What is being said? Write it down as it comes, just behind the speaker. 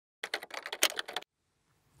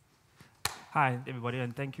Hi, everybody,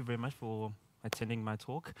 and thank you very much for attending my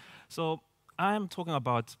talk. So I'm talking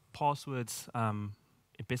about passwords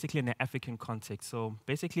basically in an African context. So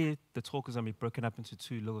basically, the talk is going to be broken up into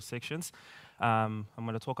two little sections. I'm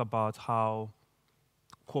going to talk about how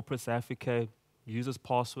corporate South Africa uses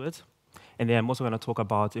passwords, and then I'm also going to talk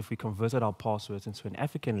about if we converted our passwords into an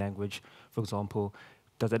African language, for example,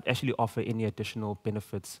 does it actually offer any additional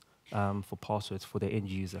benefits for passwords for the end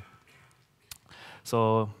user?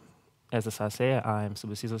 So as I say, I'm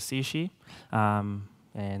Sibusiso Sishi,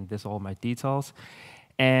 and there's all my details.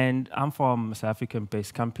 And I'm from a South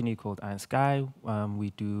African-based company called Ironsky.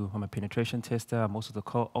 I'm a penetration tester. I'm also the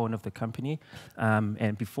co-owner of the company.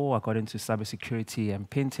 And before I got into cybersecurity and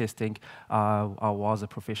pen testing, I was a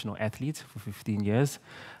professional athlete for 15 years,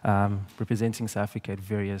 representing South Africa at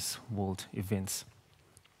various world events.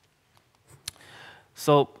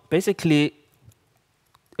 So basically,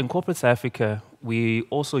 in corporate South Africa, we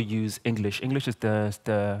also use English. English is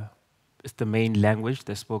the main language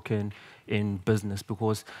that's spoken in business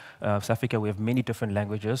because South Africa, we have many different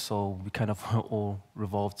languages, so we kind of all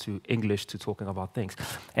revolve to English to talking about things.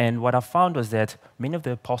 And what I found was that many of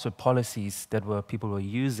the password policies that people were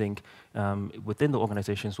using within the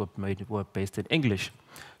organizations were based in English.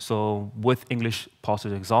 So with English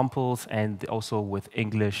password examples and also with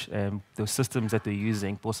English, the systems that they're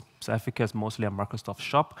using, both South Africa is mostly a Microsoft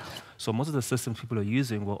shop, so most of the systems people are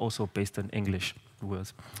using were also based in English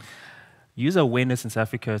words. User awareness in South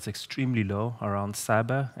Africa is extremely low around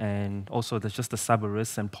cyber, and also there's just the cyber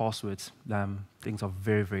risks and passwords. Things are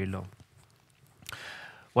very, very low.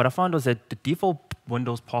 What I found was that the default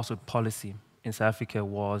Windows password policy in South Africa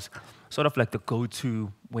was sort of like the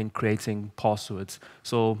go-to when creating passwords.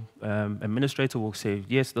 So administrator will say,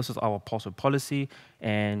 yes, this is our password policy,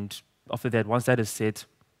 and after that, once that is set,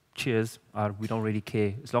 cheers, we don't really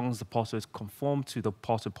care. As long as the passwords conform to the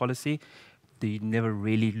password policy, they never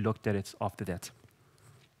really looked at it after that.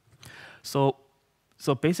 So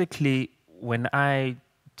basically, when I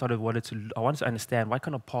wanted to understand what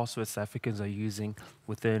kind of passwords South Africans are using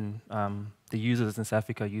within the users in South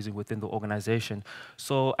Africa are using within the organization.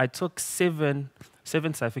 So I took seven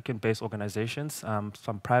South African-based organizations,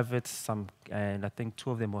 some private, and I think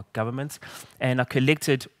 2 of them were governments, and I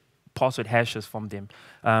collected password hashes from them.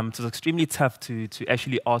 So it was extremely tough to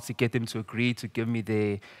actually ask to get them to agree to give me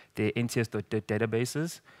their NTS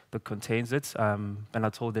databases that contains it. And I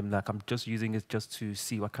told them, like, I'm just using it just to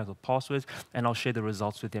see what kinds of passwords, and I'll share the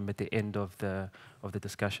results with them at the end of the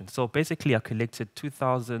discussion. So basically, I collected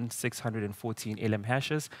 2,614 LM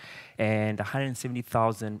hashes and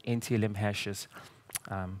 170,000 NTLM hashes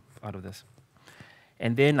out of this.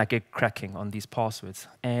 And then I get cracking on these passwords.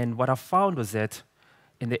 And what I found was that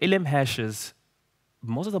in the LM hashes,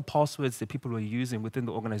 most of the passwords that people were using within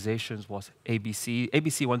the organizations was ABC.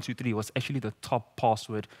 ABC123 was actually the top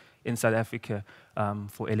password in South Africa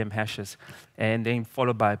for LM hashes. And then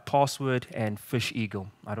followed by password and Fish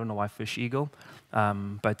Eagle. I don't know why Fish Eagle,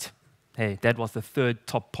 but hey, that was the 3rd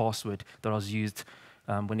top password that was used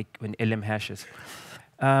when LM hashes.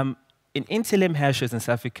 In NTLM hashes in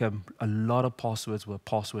South Africa, a lot of passwords were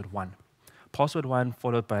password 1. Password 1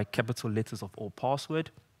 followed by capital letters of all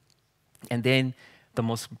password. And then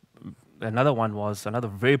another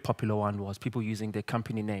very popular one was people using their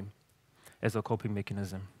company name as a coping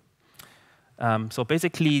mechanism. So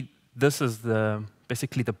basically, this is the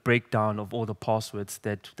breakdown of all the passwords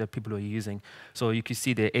that people are using. So you can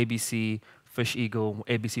see the ABC, Fish Eagle,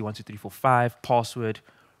 ABC 1, 2, 3, 4, 5 password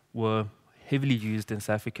were heavily used in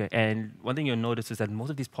South Africa. And one thing you'll notice is that most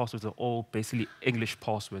of these passwords are all basically English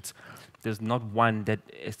passwords. There's not one that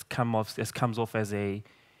comes off as an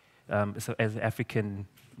African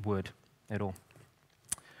word at all.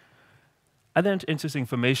 Other interesting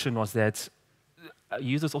information was that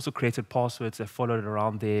users also created passwords that followed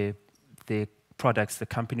around their products, the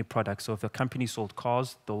company products. So if the company sold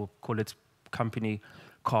cars, they'll call it company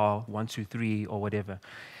car 123 or whatever.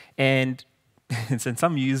 And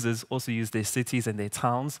some users also use their cities and their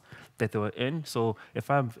towns that they were in. So if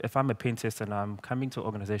I'm a pen tester and I'm coming to an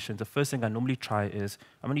organization, the first thing I normally try is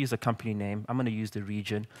I'm going to use a company name, I'm going to use the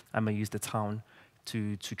region, I'm going to use the town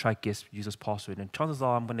to try to guess user's password. And chances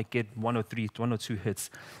are I'm going to get 1 or 2 hits.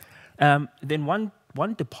 Then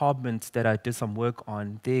one department that I did some work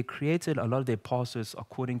on, they created a lot of their passwords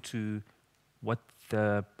according to what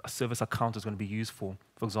the service account is going to be used for.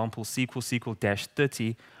 For example,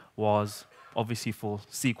 SQL-30 was obviously for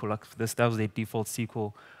SQL, that was their default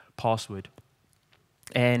SQL password.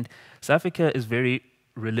 And South Africa is very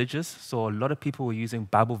religious, so a lot of people were using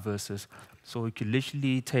Bible verses. So you could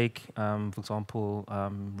literally take, for example,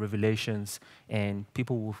 Revelations, and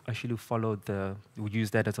people will actually will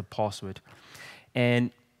use that as a password.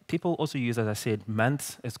 And people also use, as I said,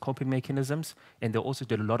 months as coping mechanisms, and they also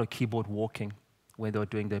did a lot of keyboard walking when they were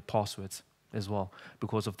doing their passwords as well,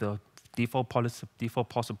 because of the default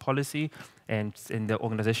password policy, and the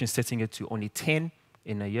organization setting it to only 10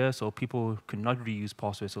 in a year, so people could not reuse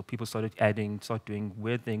passwords. So people started doing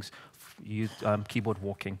weird things, use keyboard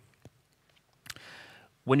walking.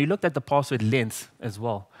 When you looked at the password length as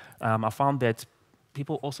well, I found that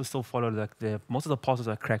people also still follow most of the passwords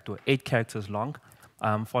are cracked were 8 characters long,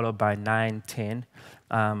 followed by 9, 10,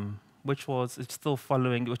 which was still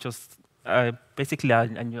following, which was basically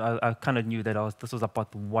I kind of knew that this was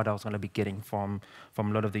about what I was going to be getting from a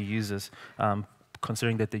lot of the users,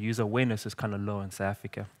 considering that the user awareness is kind of low in South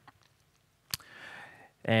Africa.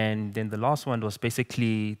 And then the last one was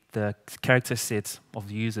basically the character sets of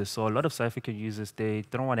the users. So a lot of South African users, they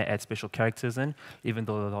don't want to add special characters in, even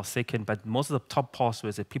though they're second. But most of the top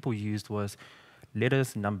passwords that people used was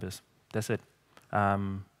letters, numbers. That's it.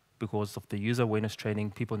 Because of the user awareness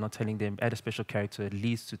training, people not telling them add a special character at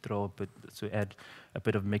least to add a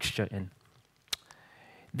bit of mixture in.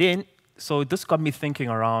 Then, so this got me thinking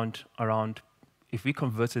around if we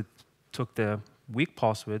took the weak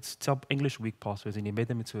passwords, top English weak passwords, and you made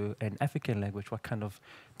them into an African language, what kind of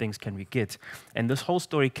things can we get? And this whole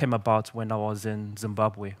story came about when I was in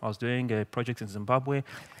Zimbabwe. I was doing a project in Zimbabwe,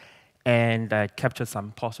 and I captured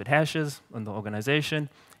some password hashes in the organization,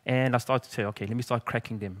 and I started to say, okay, let me start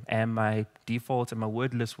cracking them. And my defaults and my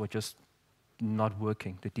word lists were just not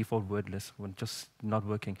working. The default word lists were just not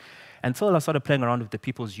working. Until I started playing around with the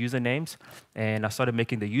people's usernames, and I started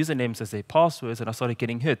making the usernames as their passwords, and I started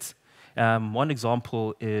getting hits. One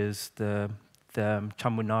example is the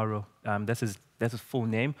Chamunaro. That's his full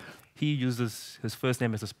name. He uses his first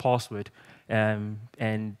name as his password,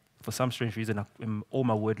 and for some strange reason, in all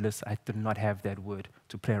my word lists, I did not have that word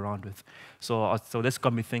to play around with. So this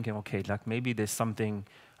got me thinking, okay, like maybe there's something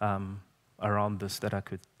around this that I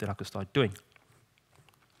could start doing.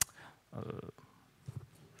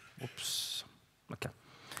 Oops. Okay.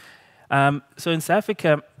 So in South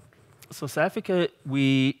Africa,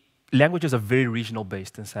 languages are very regional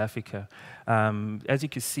based in South Africa. As you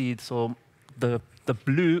can see, so the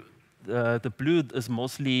blue is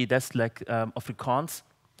mostly, that's like Afrikaans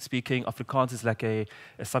speaking. Afrikaans is like a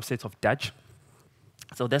subset of Dutch.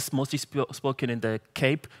 So that's mostly spoken in the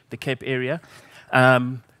Cape area.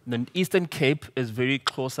 The Eastern Cape is very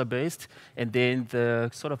Xhosa based, and then the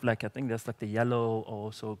sort of like, I think that's like the yellow or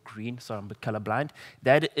also green, sorry, I'm a bit colorblind.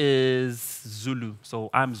 That is Zulu, so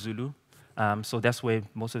I'm Zulu. So that's where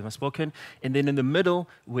most of them are spoken. And then in the middle,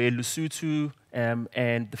 where Lesotho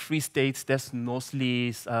and the Free States, that's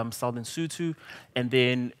mostly Southern Sotho. And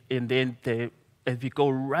then if you go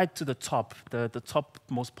right to the top, the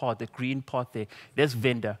topmost part, the green part there, there's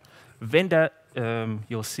Venda. Venda,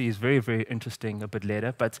 you'll see, is very, very interesting a bit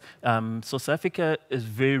later. But so South Africa is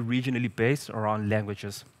very regionally based around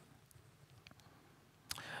languages.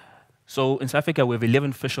 So in South Africa, we have 11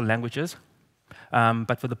 official languages.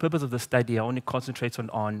 But for the purpose of the study, I only concentrate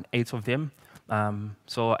on 8 of them.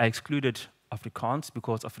 So I excluded Afrikaans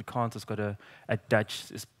because Afrikaans has got a Dutch,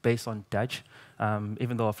 it's based on Dutch.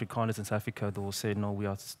 Even though Afrikaners in South Africa, they will say, no, we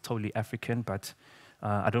are totally African, but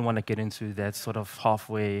I don't want to get into that sort of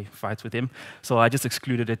halfway fight with him. So I just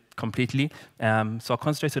excluded it completely. So I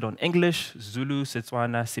concentrated on English, Zulu,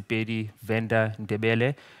 Setswana, Sepedi, Venda,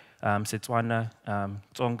 Ndebele, Setswana,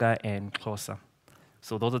 Tsonga, and Xhosa.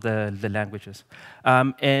 So those are the languages.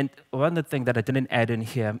 And one of the things that I didn't add in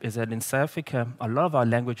here is that in South Africa, a lot of our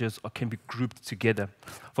languages can be grouped together.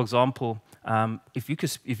 For example, if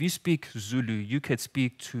you speak Zulu, you could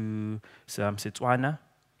speak to Setswana,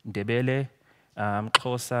 Ndebele,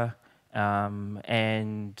 Xhosa,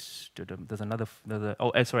 and there's another,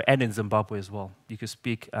 and in Zimbabwe as well. You could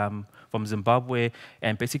speak from Zimbabwe,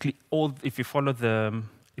 and basically if you follow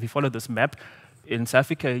this map, in South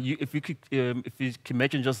Africa, if you can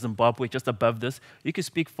imagine just Zimbabwe, just above this, you can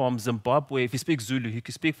speak from Zimbabwe. If you speak Zulu, you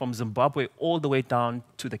can speak from Zimbabwe all the way down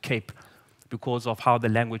to the Cape because of how the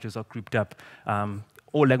languages are grouped up.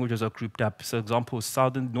 All languages are grouped up. So, example,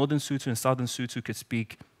 Northern Sotho and Southern Sotho could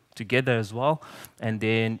speak together as well. And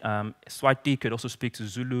then Swati could also speak to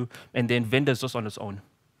Zulu. And then Venda is just on its own.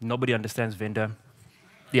 Nobody understands Venda.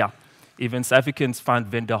 Yeah, even South Africans find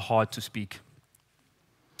Venda hard to speak.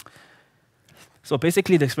 So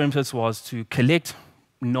basically, the experiment was to collect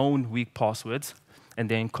known weak passwords and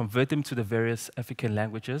then convert them to the various African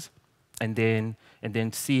languages and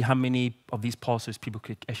then see how many of these passwords people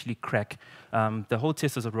could actually crack. The whole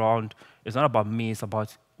test is around. It's not about me. It's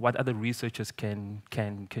about what other researchers can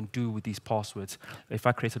do with these passwords. If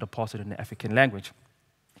I created a password in the African language.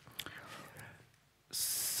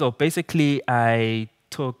 So basically, I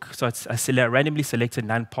randomly selected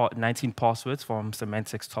 19 passwords from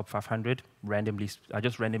Semantics Top 500. I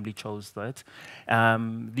just randomly chose that.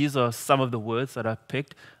 These are some of the words that I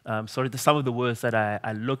picked. Some of the words that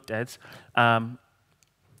I looked at.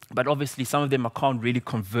 But obviously, some of them I can't really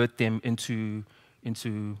convert them into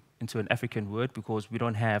an African word because we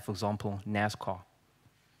don't have, for example, NASCAR.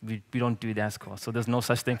 We don't do NASCAR, so there's no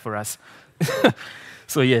such thing for us.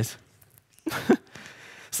 So yes.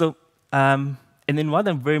 So. And then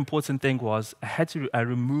one very important thing was I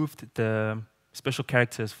removed the special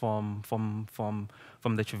characters from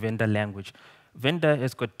the Chivenda language. Venda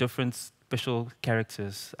has got different special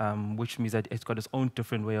characters, which means that it's got its own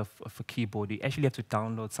different way of a keyboard. You actually have to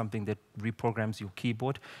download something that reprograms your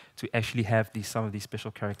keyboard to actually have some of these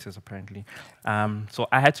special characters, apparently. So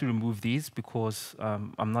I had to remove these because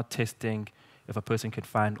I'm not testing if a person could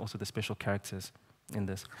find also the special characters in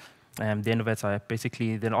this. Then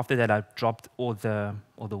after that, I dropped all the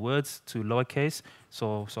words to lowercase,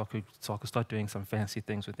 so I could start doing some fancy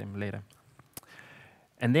things with them later.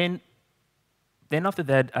 And then after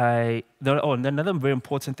that, another very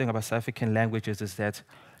important thing about South African languages is that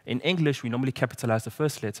in English we normally capitalize the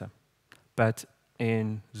first letter, but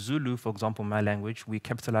in Zulu, for example, my language, we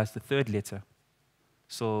capitalize the third letter.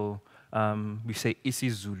 So we say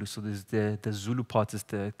isiZulu. So there's the Zulu part is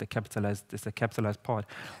the capitalized part.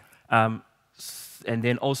 And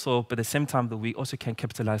then also, but at the same time, we also can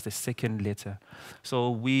capitalize the second letter.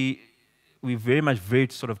 So we very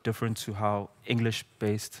sort of different to how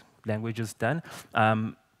English-based language is done.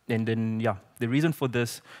 And then the reason for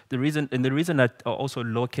this, the reason that I also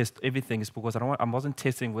lowercase everything is because I wasn't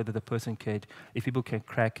testing whether the person if people can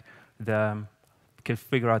crack can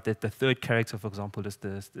figure out that the third character, for example, is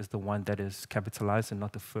the one that is capitalized and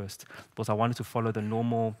not the first. Because I wanted to follow the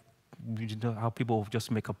normal, how people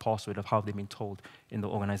just make a password of how they've been told in the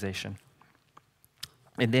organization.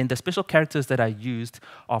 And then the special characters that I used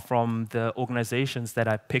are from the organizations that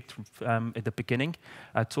I picked at the beginning.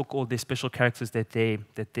 I took all the special characters that the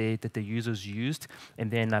users used,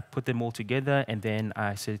 and then I put them all together, and then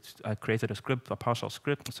I created a Python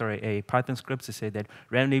script to say that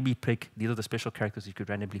randomly pick, these are the special characters you could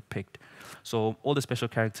randomly pick. So all the special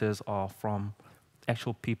characters are from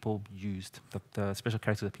actual people used, the special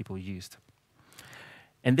characters that people used.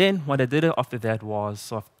 And then what I did after that was,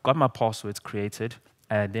 so I've got my passwords created,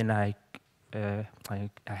 and then I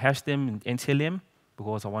hashed them in NTLM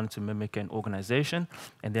because I wanted to mimic an organization,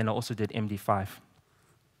 and then I also did MD5.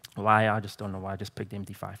 Why? I just don't know why I just picked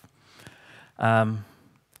MD5.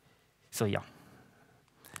 So yeah.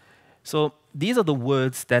 So these are the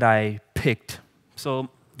words that I picked. So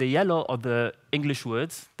the yellow are the English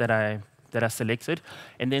words that I selected,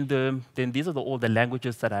 and then these are all the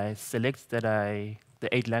languages that I select, the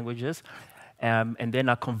 8 languages. And then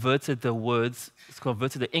I converted the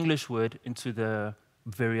English word into the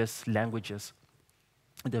various languages.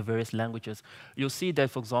 You'll see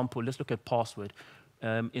that, for example, let's look at password.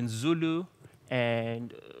 In Zulu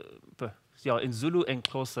and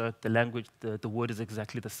Xhosa, the word is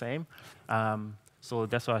exactly the same. So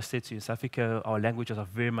that's why I said to you, in South Africa, our languages are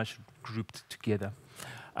very much grouped together.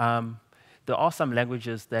 There are some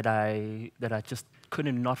languages that I just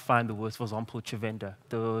couldn't not find the words. For example, Chivenda.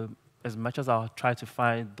 As much as I try to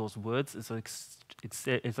find those words, it's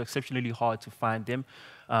exceptionally hard to find them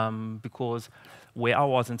because where I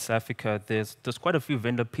was in South Africa, there's quite a few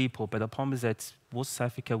Venda people, but the problem is that most South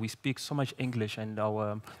Africa we speak so much English, and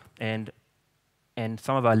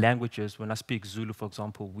some of our languages. When I speak Zulu, for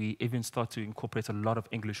example, we even start to incorporate a lot of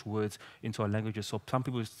English words into our languages. So some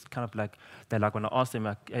people it's kind of like when I ask them,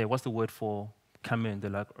 like, hey, what's the word for come in? They're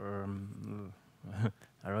like,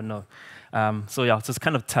 I don't know. So it's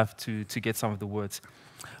kind of tough to get some of the words.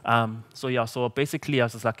 So basically I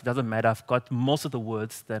was just like, it doesn't matter. I've got most of the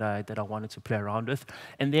words that I wanted to play around with.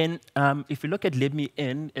 And then if you look at let me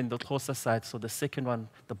in the Xhosa side, so the second one,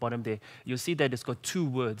 the bottom there, you'll see that it's got 2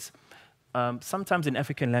 words. Sometimes in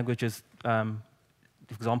African languages, for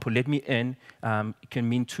example, let me in, it can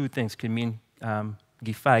mean 2 things. It can mean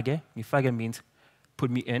gifage. Gifage means put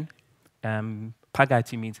me in.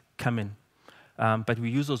 Phakathi means come in. But we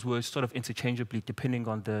use those words sort of interchangeably depending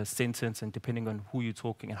on the sentence and depending on who you're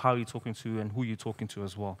talking and how you're talking to and who you're talking to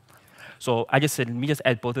as well. So I just said, let me just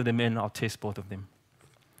add both of them in, I'll test both of them.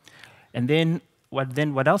 And then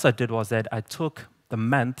what else I did was that I took the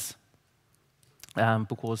months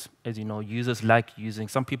because, as you know, users like using,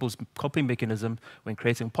 some people's coping mechanism when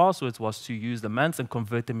creating passwords was to use the months and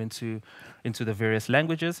convert them into the various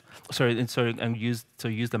languages. And use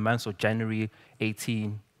the months of January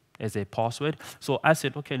 18 as a password. So I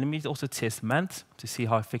said, okay, let me also test months to see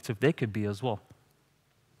how effective they could be as well.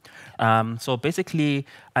 So basically,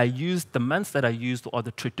 I used the months that I used are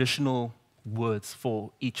the traditional words for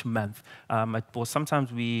each month. Or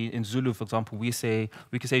sometimes in Zulu, for example, we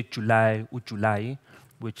can say July or July,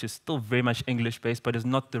 which is still very much English-based, but it's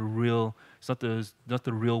not the real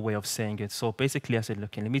way of saying it. So basically, I said,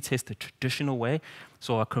 okay, let me test the traditional way.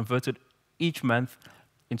 So I converted each month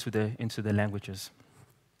into the languages.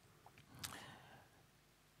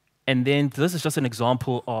 And then this is just an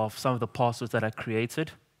example of some of the passwords that I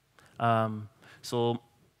created. So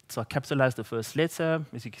I capitalized the first letter,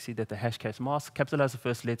 as you can see that the hashcat mask, capitalized the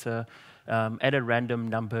first letter, added random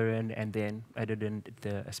number in, and then added in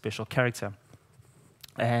a special character.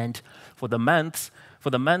 And for the months,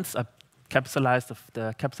 I capitalized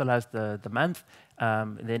the month,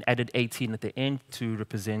 and then added 18 at the end to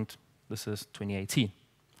represent this is 2018.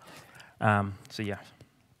 So yeah.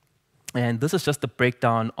 And this is just the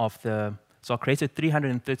breakdown of so I created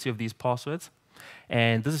 330 of these passwords.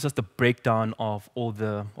 And this is just a breakdown of all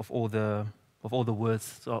the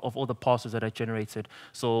words, so of all the passwords that I generated.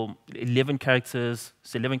 So 11 characters,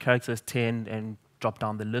 10, and drop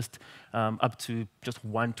down the list up to just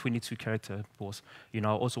 122 character course. I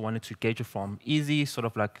also wanted to gauge it from easy, sort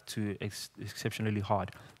of like, to exceptionally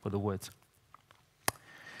hard for the words.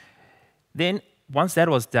 Then once that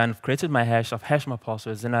was done, I've created my hash, I've hashed my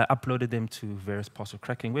passwords, and I uploaded them to various password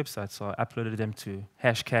cracking websites. So I uploaded them to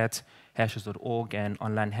Hashcat, hashes.org, and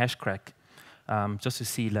Online Hashcrack, just to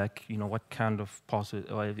see, like, what kind of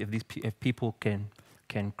password, or if people can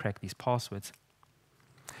crack these passwords.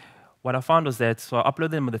 What I found was that, so I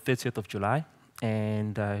uploaded them on the 30th of July,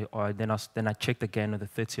 and then I checked again on the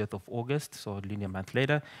 30th of August, so a linear month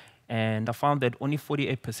later, and I found that only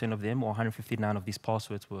 48% of them, or 159 of these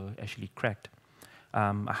passwords, were actually cracked.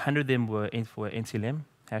 100 of them were for NTLM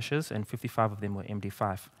hashes, and 55 of them were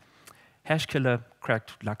MD5. Hashkiller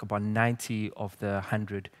cracked like about 90 of the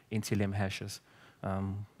 100 NTLM hashes,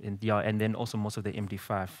 and then also most of the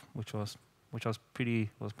MD5, which I was pretty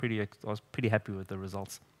happy with the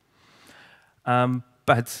results.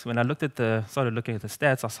 But when I started looking at the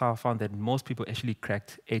stats, I found that most people actually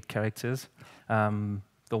cracked 8 characters. There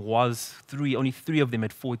was only three of them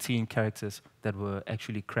at 14 characters that were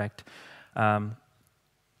actually cracked.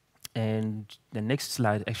 And the next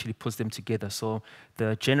slide actually puts them together. So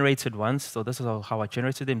the generated ones, so this is how I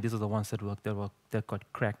generated them. These are the ones that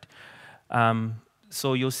got cracked.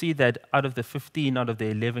 So you'll see that out of the 15 out of the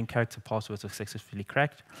 11 character passwords were successfully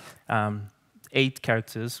cracked. 8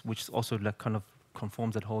 characters, which also like kind of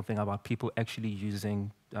conforms that whole thing about people actually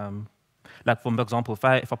using, like for example,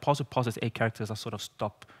 if a password passes 8 characters, I sort of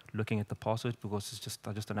stop looking at the password because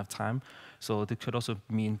I just don't have time. So it could also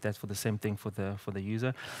mean that for the same thing for the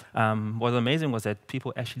user. What was amazing was that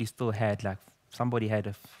people actually still had, like, somebody had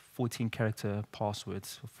a 14 character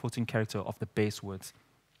passwords, 14 character of the base words.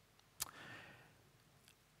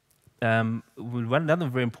 Another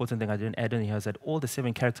very important thing I didn't add in here is that all the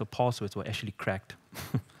 7 character passwords were actually cracked.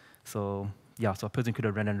 So yeah, so a person could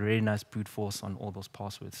have run a really nice brute force on all those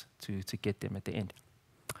passwords to get them at the end.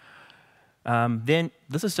 Then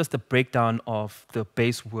this is just a breakdown of the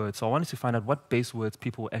base words. So I wanted to find out what base words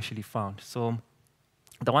people actually found. So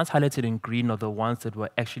the ones highlighted in green are the ones that were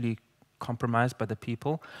actually compromised by the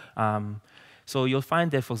people. So you'll find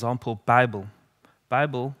that, for example, Bible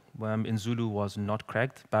in Zulu was not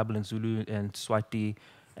cracked. Bible in Zulu and Swati,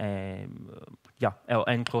 and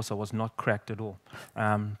Xhosa was not cracked at all.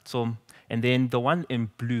 And then the one in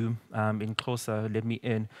blue, in Xhosa, let me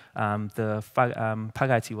in, the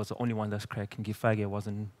Phakathi was the only one that's cracked, and Ngifake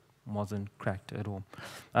wasn't cracked at all.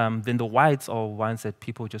 Then the whites are ones that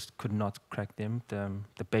people just could not crack them,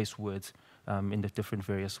 the base words, in the different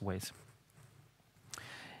various ways.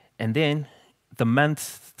 And then the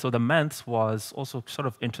months, so the months was also sort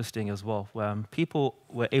of interesting as well. People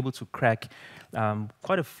were able to crack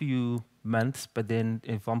quite a few months, but then,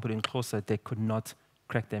 for example, in Xhosa, they could not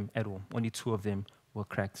crack them at all. Only 2 of them were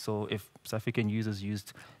cracked. So if South African users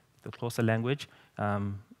used the Xhosa language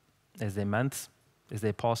as their months, as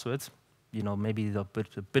their passwords, maybe they're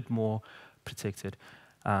a bit more protected.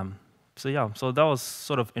 So yeah, so that was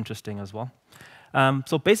sort of interesting as well.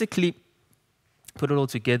 So basically, put it all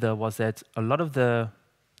together was that a lot of the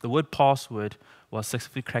word password was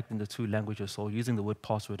successfully cracked in the 2 languages. So using the word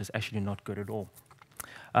password is actually not good at all.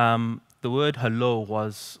 The word hello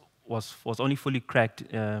was was only fully cracked.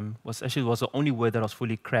 Was the only word that was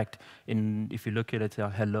fully cracked. In if you look at it,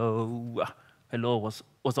 hello was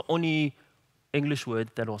the only English word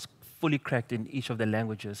that was fully cracked in each of the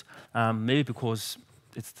languages. Maybe because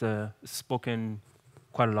it's spoken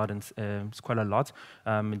quite a lot, and it's quite a lot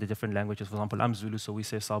in the different languages. For example, I'm Zulu, so we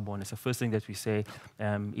say sawubona. It's the first thing that we say.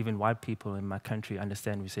 Even white people in my country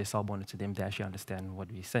understand. We say sawubona to them. They actually understand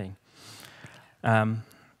what we're saying.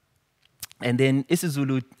 And then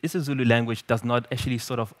isiZulu language does not actually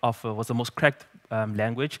sort of offer, was the most cracked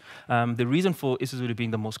language. The reason for isiZulu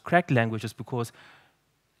being the most cracked language is because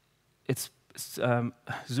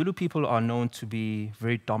Zulu people are known to be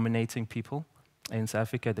very dominating people. In South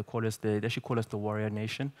Africa, they actually call us the warrior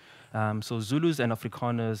nation. So Zulus and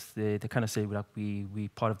Afrikaners, they kind of say like we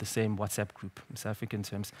part of the same WhatsApp group in South African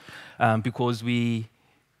terms, because we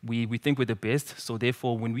think we're the best. So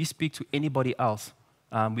therefore, when we speak to anybody else,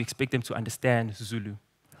 we expect them to understand Zulu.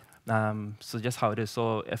 So just how it is.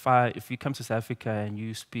 So if you come to South Africa and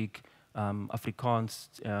you speak Afrikaans,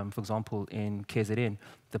 for example, in KZN,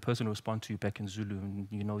 the person will respond to you back in Zulu, and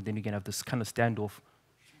then you can have this kind of standoff,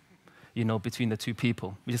 between the two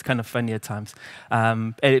people, which is kind of funny at times.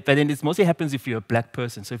 But then it mostly happens if you're a black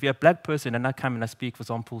person. So if you're a black person and I come and I speak, for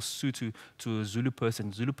example, Sotho to a Zulu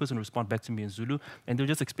person will respond back to me in Zulu, and they'll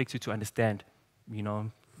just expect you to understand,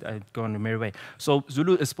 go on the merry way. So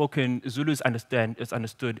Zulu is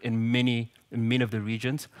understood in many of the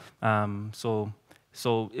regions. So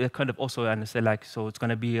it kind of also understand so it's going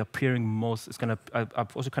to be appearing most. I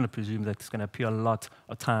also kind of presume that it's going to appear a lot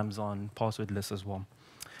of times on password lists as well.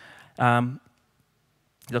 The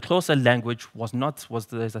Xhosa language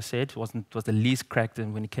as I said, was the least cracked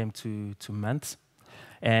when it came to months,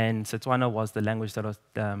 and Setswana was the language that was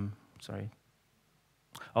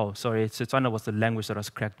Setswana was the language that was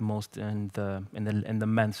cracked most in the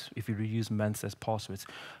months. If you reuse months as passwords,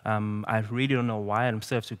 I really don't know why. I'm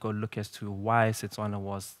still have to go look as to why Setswana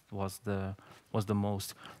was the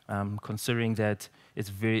most, considering that it's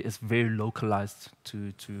very localized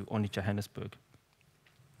to only Johannesburg.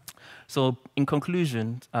 So in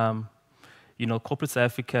conclusion, corporate South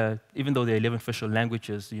Africa, even though there are 11 official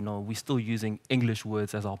languages, we're still using English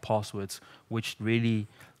words as our passwords, which really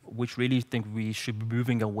think we should be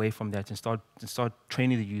moving away from that and start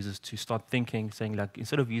training the users to start thinking, saying like,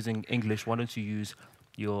 instead of using English, why don't you use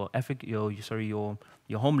your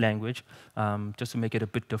home language, just to make it a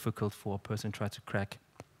bit difficult for a person to try to crack.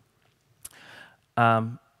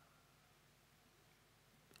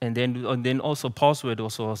 And then also password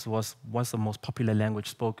also was the most popular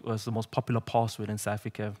language was the most popular password in South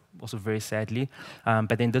Africa, also very sadly.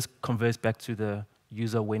 But then this converts back to the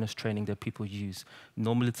user awareness training that people use.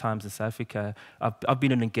 Normally times in South Africa, I've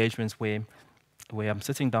been in engagements where I'm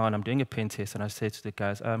sitting down, I'm doing a pen test, and I say to the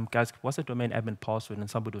guys, what's the domain admin password? And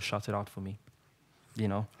somebody will shout it out for me,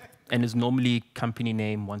 And it's normally company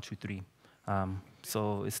name 123.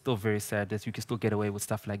 So it's still very sad that you can still get away with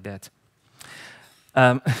stuff like that.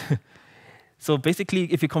 So basically,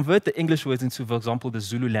 if you convert the English words into, for example, the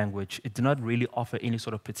Zulu language, it did not really offer any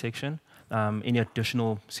sort of protection, any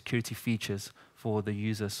additional security features for the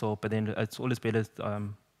user. So, but then it's always better.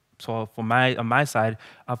 So on my side,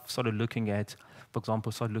 I've started looking at, for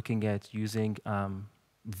example, using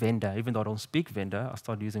vendor. Even though I don't speak vendor, I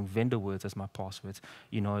started using vendor words as my passwords,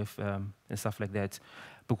 and stuff like that,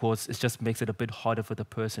 because it just makes it a bit harder for the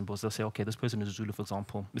person, because they'll say, okay, this person is Zulu, for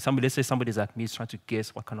example. Let's say somebody's like me, is trying to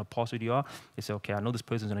guess what kind of password you are. They say, okay, I know this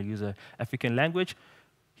person's going to use an African language.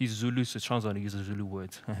 He's Zulu, so Sean's going to use a Zulu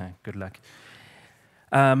word. Good luck.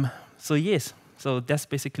 So yes, so that's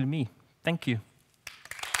basically me. Thank you.